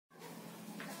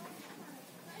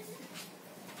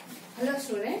Hello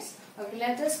students, okay,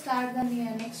 let us start the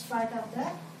next part of the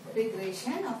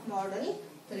regression of model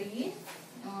 3.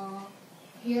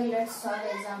 Here let's start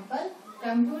example.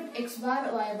 Compute x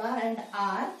bar, y bar and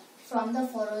r from the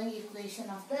following equation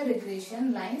of the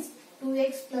regression lines.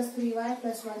 2x plus 3y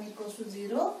plus 1 equals to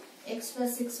 0, x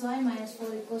plus 6y minus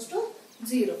 4 equals to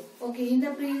 0. Okay, in the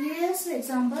previous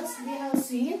examples we have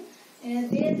seen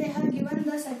they have given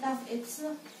the set of x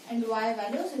and y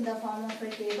values in the form of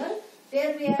a table.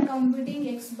 There we are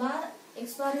computing x bar.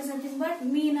 X bar is nothing but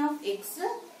mean of x,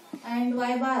 and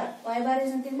y bar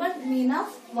is nothing but mean of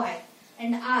y,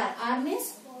 and r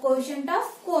means coefficient of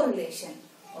correlation.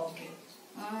 Okay.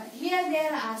 Here they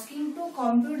are asking to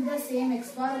compute the same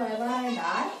x bar, y bar and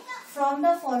r from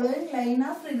the following line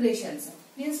of regressions.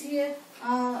 Means here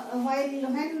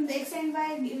when the x and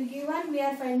y given, we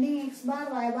are finding x bar,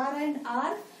 y bar and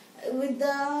r. With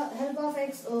the help of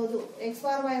x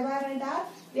bar, y bar and r,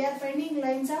 we are finding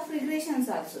lines of regressions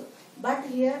also. But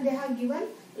here they have given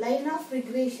line of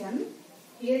regression.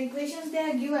 Here equations they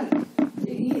are given.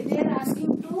 They are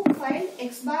asking to find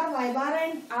x bar, y bar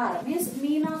and r, means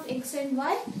mean of x and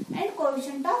y and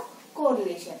coefficient of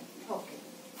correlation. Okay.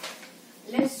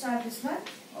 Let's start this one.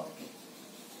 Okay.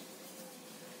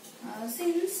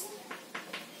 Since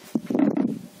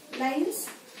lines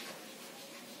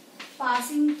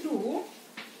passing through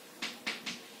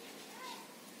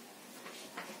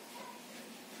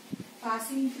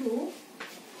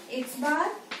x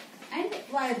bar and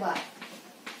y bar,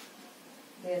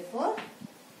 therefore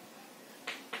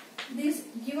these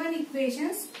given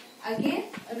equations again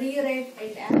rewrite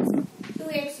it as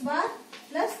 2x bar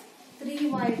plus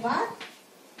 3y bar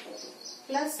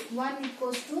plus 1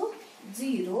 equals to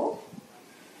 0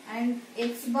 and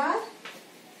x bar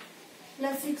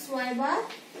plus 6y bar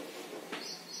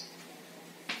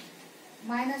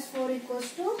minus 4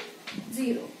 equals to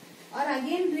 0, or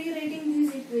again rewriting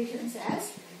these equations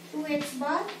as 2x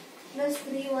bar plus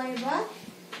 3y bar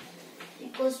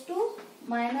equals to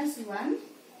minus 1,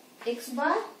 x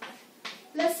bar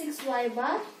plus 6y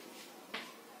bar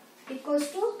equals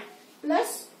to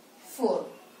plus 4,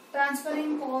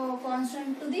 transferring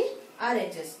constant to the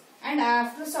RHS. And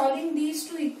after solving these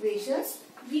two equations,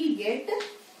 we get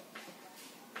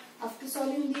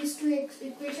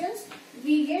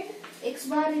x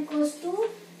bar equals to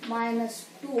minus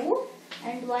 2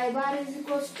 and y bar is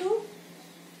equals to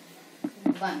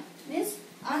 1. Means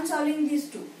unsolving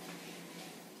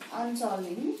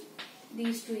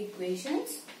these two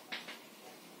equations,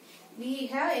 we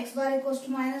have x bar equals to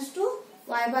minus 2,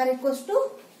 y bar equals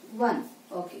to 1.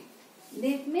 Okay.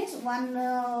 That means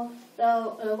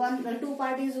two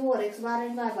part is over, x bar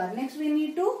and y bar. Next we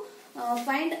need to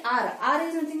find r. R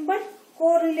is nothing but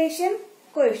correlation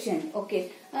coefficient.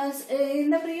 Okay. In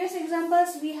the previous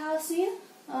examples we have seen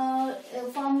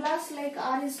formulas like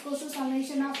r is equals to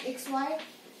summation of xy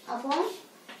upon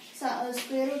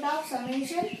square root of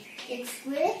summation x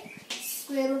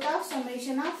square root of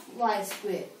summation of y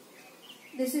square.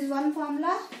 This is one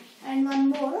formula, and one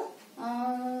more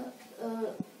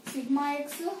sigma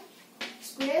x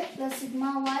square plus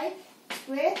sigma y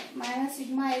square minus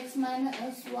sigma x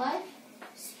minus y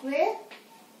square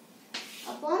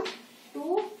upon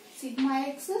 2 sigma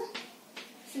x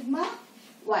sigma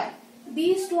y.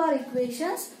 These two are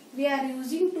equations we are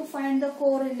using to find the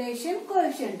correlation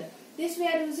coefficient. This we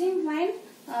are using when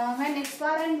x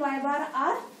bar and y bar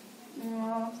are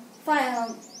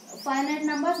finite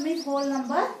numbers, means whole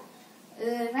number.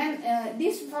 When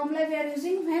this formula we are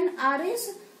using when r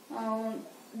is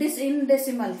in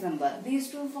decimal number.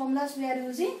 These two formulas we are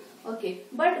using. Okay,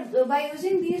 but by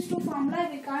using these two formula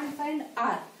we can't find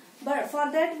r. But for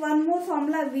that one more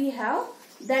formula we have,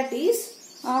 that is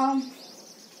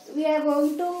we are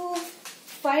going to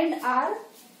find r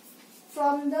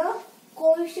from the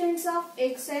coefficients of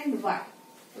x and y.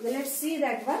 Okay, let's see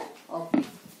that one. Okay.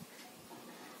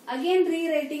 Again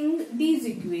rewriting these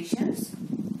equations,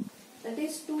 that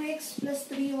is 2x plus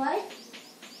 3y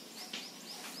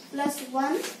plus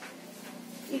 1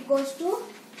 equals to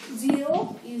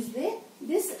 0 is there.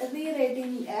 This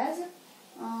rewriting as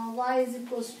y is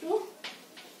equals to,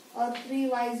 or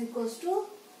 3y is equals to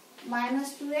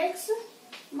minus 2x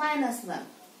minus 1,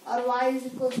 or y is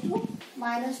equals to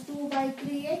minus 2 by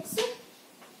 3x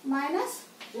minus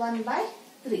 1 by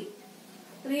 3.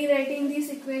 Rewriting this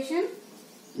equation.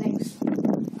 Next,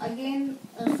 again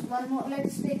one more.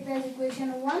 Let's take that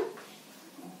equation 1.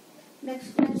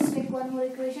 Next, let's take one more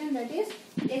equation, that is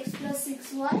x plus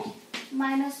 6y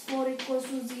minus 4 equals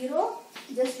to 0.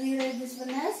 Just rewrite this one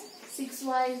as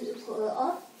 6y is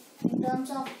or in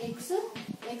terms of x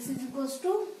is equals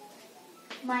to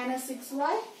minus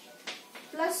 6y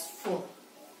plus 4.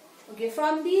 Okay,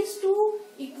 from these two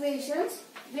equations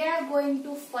we are going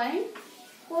to find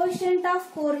coefficient of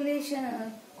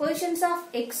correlation, coefficients of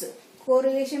x,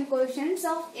 correlation coefficients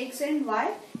of x and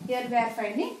y. Here we are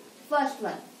finding first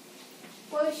one,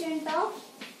 coefficient of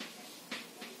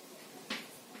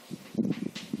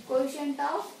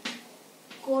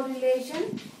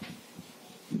correlation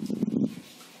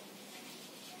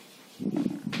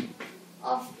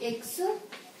of x.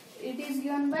 It is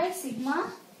given by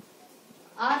sigma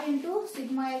r into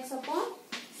sigma x upon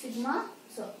sigma,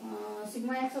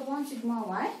 sigma x upon sigma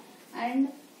y, and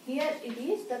here it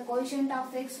is the quotient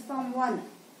of x from 1,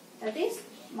 that is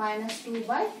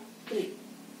 -2/3.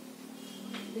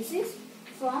 This is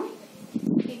from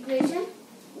equation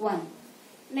 1.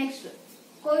 Next,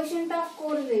 coefficient of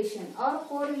correlation or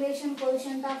correlation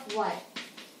coefficient of y.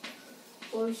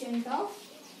 Coefficient of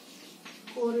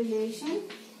correlation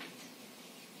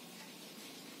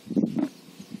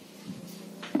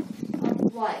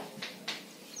of y.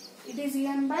 It is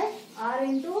given by r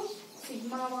into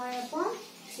sigma y upon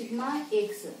sigma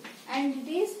x, and it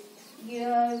is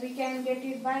we can get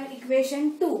it by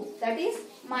equation 2, that is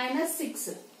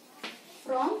 -6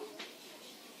 from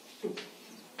 2.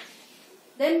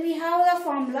 Then we have the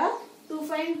formula to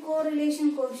find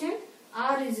correlation coefficient.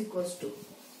 R is equals to,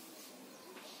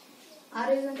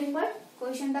 R is nothing but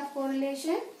coefficient of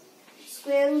correlation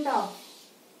square root of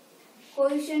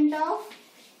coefficient of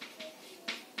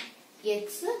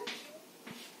x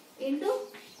into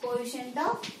coefficient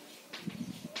of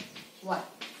y,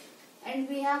 and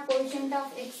we have coefficient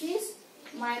of x is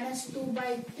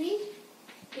 -2/3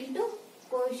 into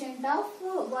coefficient of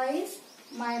y is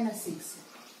 -6,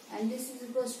 and this is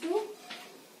equals to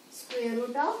square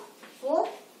root of 4,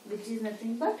 which is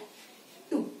nothing but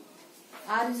 2.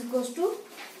 R is equals to,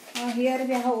 here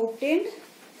we have obtained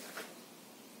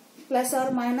plus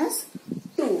or minus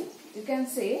 2. You can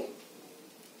say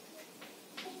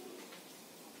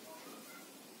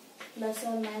plus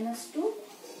or minus 2,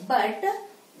 but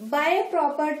by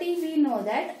property we know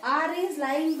that R is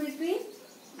lying between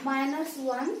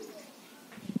 -1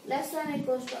 less than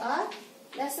equals to R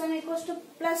less than equals to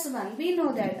 +1. We know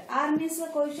that R means the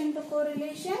coefficient of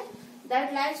correlation that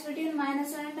lies between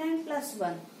 -1 and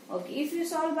 +1. Okay, if you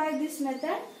solve by this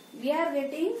method, we are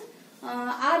getting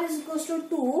R is equals to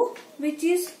 2, which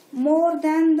is more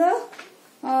than the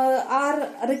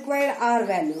required R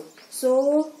value. So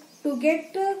to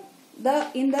get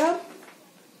in the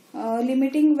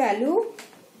limiting value,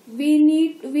 we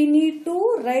need to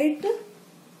write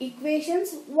equations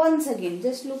once again.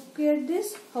 Just look at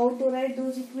this, how to write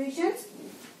those equations.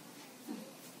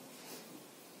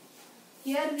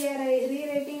 Here we are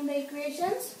rewriting the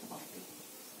equations.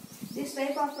 This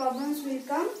type of problems will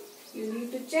come. You need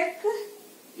to check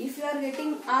if you are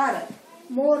getting R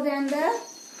more than the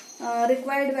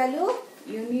required value.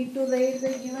 You need to write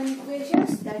the given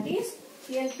equations, that is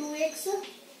here 2x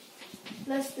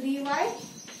plus 3y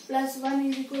plus 1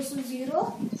 is equals to 0.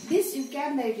 This you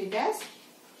can write it as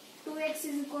 2x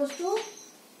is equals to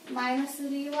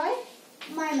 -3y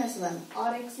minus 1, or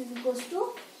x is equals to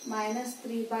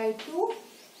 -3/2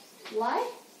 y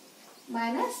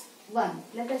minus 1.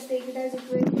 Let us take it as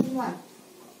equation 1.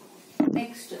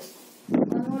 Next,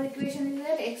 one more equation is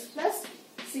there, x plus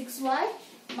 6y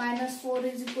minus 4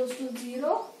 is equals to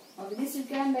 0. Okay, this you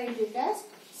can write it as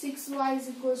 6y is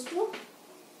equals to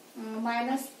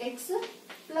minus x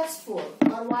plus 4,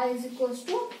 or y is equals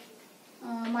to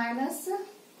minus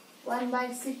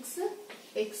 1/6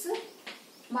 x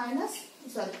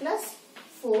plus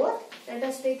 4. Let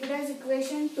us take it as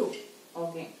equation 2.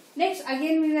 Okay. Next,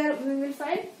 again we will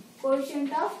find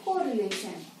coefficient of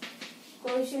correlation.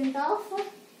 Coefficient of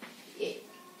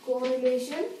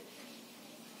correlation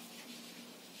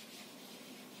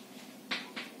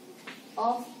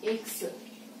of x.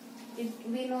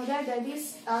 We know that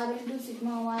is r into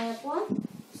sigma y upon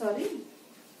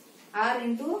r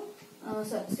into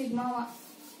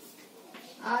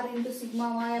sigma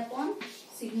y upon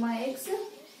sigma x,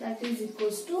 that is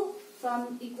equals to,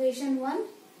 from equation 1,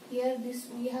 here this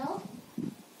we have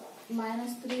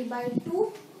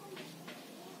 -3/2,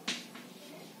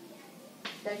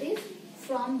 that is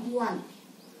from 1.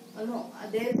 No,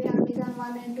 there we have taken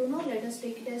 1 and 2. No, let us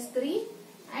take it as 3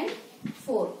 and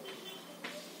 4.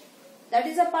 That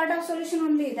is a part of solution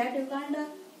only, that you can't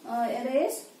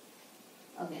erase.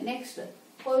 Okay, next,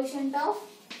 coefficient of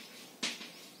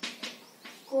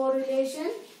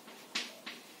correlation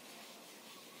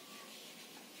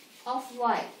of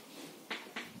y,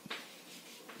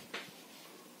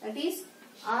 that is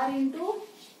r into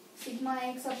sigma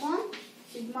x upon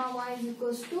sigma y is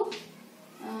equals to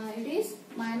it is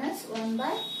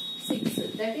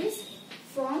 -1/6, that is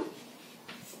from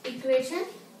equation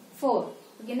 4.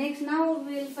 Okay, next now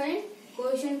we will find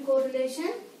coefficient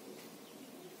correlation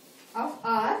of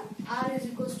R. R is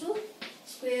equals to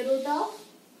square root of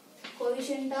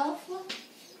coefficient of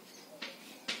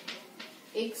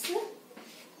X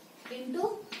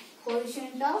into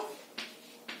coefficient of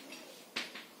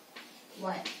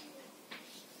Y.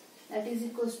 That is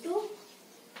equals to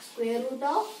square root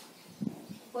of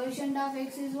coefficient of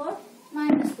X is what?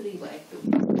 Minus 3 by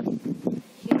 2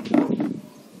 into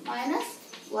minus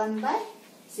 1 by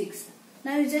 6.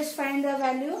 Now you just find the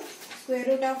value square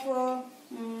root of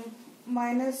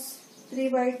minus 3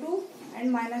 by 2 and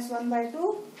minus 1 by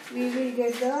 2. We will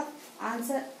get the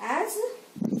answer as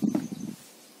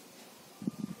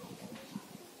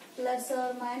plus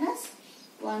or minus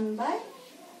 1 by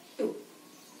 2.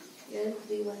 Here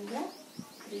 3 1 is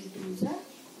 3 2 is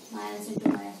minus into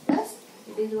minus plus.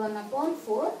 It is 1 upon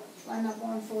 4. 1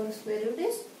 upon 4 square root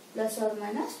is plus or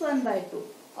minus 1 by 2.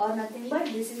 Or nothing but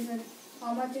this is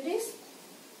how much it is?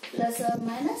 Plus or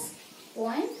minus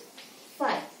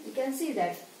 0.5. You can see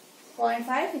that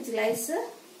 0.5 which lies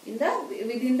in the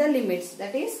within the limits.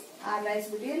 That is R lies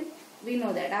between. We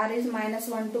know that R is minus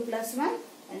 1 to plus 1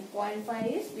 and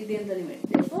 0.5 is within the limit.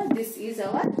 Therefore, this is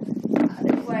our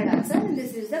required answer and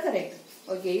this is the correct.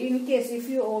 Okay, in case if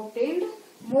you obtained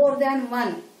more than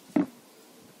 1,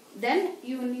 then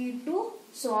you need to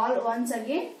solve once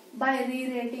again by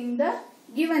rewriting the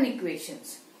given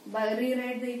equations. By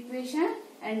rewrite the equation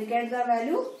and get the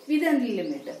value within the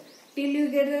limit. Till you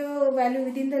get the value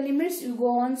within the limits, you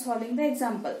go on solving the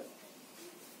example.